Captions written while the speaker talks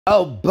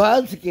Oh,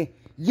 Boski,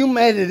 you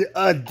made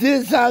a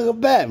diss song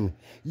about me.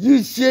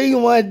 You sure you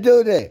want to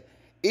do that?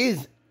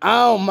 It's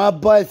on. My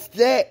boy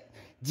Stack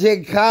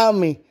just called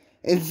me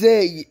and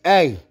said,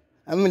 hey,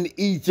 I'm going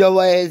to eat your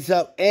ass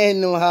up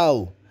and them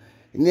hoes.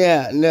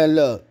 Yeah, now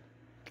look,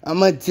 I'm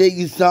going to tell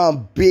you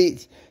something,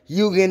 bitch.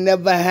 You can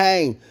never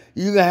hang.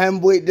 You can hang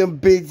with them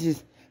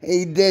bitches.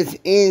 And that's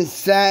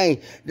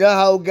insane. The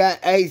hoe got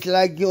ace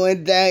like you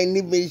and they ain't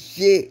even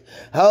shit.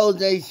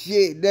 Hoes ain't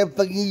shit. That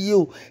fucking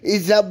you.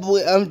 It's up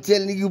with, I'm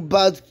telling you,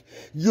 boss.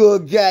 You a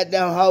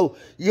goddamn hoe.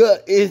 You're an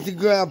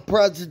Instagram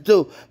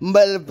prostitute.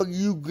 Motherfucker,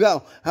 you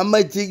go.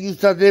 I'ma tell you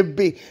something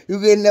big. You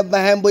can never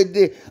hang with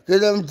this.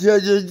 Cause I'm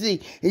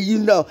Georgiaboyjoejeezythereal. And you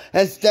know,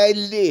 I stay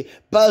lit.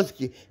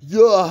 Boski,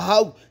 you're a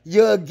hoe.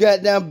 You're a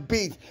goddamn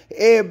bitch.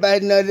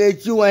 Everybody know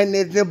that you ain't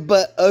nothing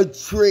but a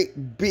trick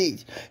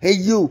bitch. And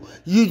you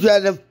try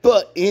to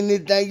fuck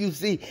anything you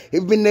see.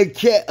 Even a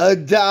cat, a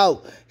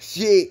dog,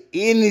 shit,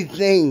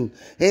 anything.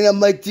 And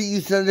I'ma tell you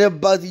something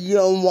about you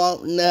don't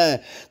want none.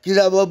 Cause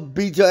I'ma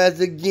beat your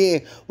ass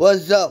again.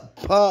 What's up,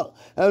 punk?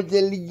 I'm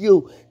telling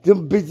you,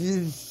 them bitches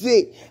is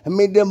sick. I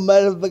mean, them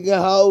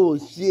motherfucking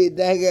hoes, shit,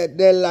 they got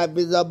their life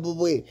is up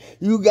with.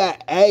 You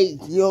got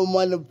AIDS, you don't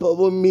wanna fuck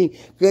with me,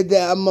 cause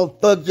then I'ma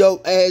fuck your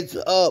ass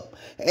up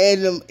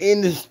and them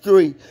in the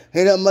street.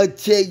 And I'ma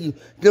tell you,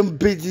 them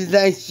bitches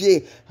ain't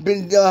shit.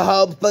 Been the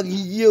whole fucking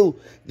you,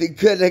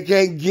 because I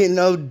can't get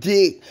no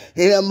dick.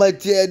 And I'ma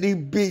tell these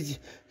bitches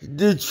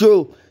the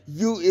truth.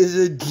 You is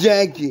a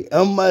junkie, a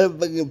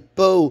motherfucking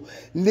fool.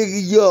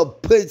 Nigga, you're a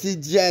pussy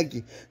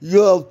junkie.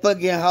 You're a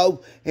fucking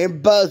hoe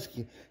and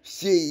Boski.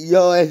 Shit,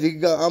 your ass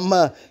is go.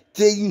 I'ma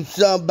tell you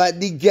something about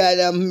these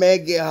goddamn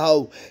maggot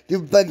hoe. The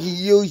fucking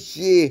you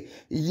shit.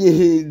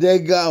 Yeah, they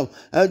gone.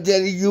 I'm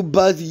telling you,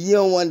 Boski, you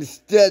don't want to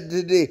step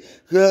to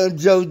this. Cause I'm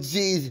Joe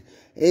G's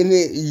and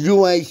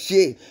you ain't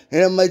shit.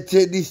 And I'ma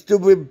tell these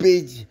stupid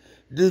bitches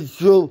the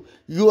truth.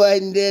 You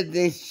ain't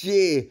nothing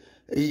shit.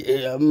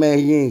 Yeah, man,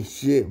 you ain't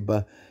shit,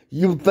 but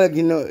you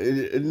fucking know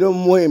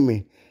them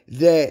women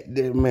that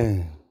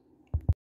man.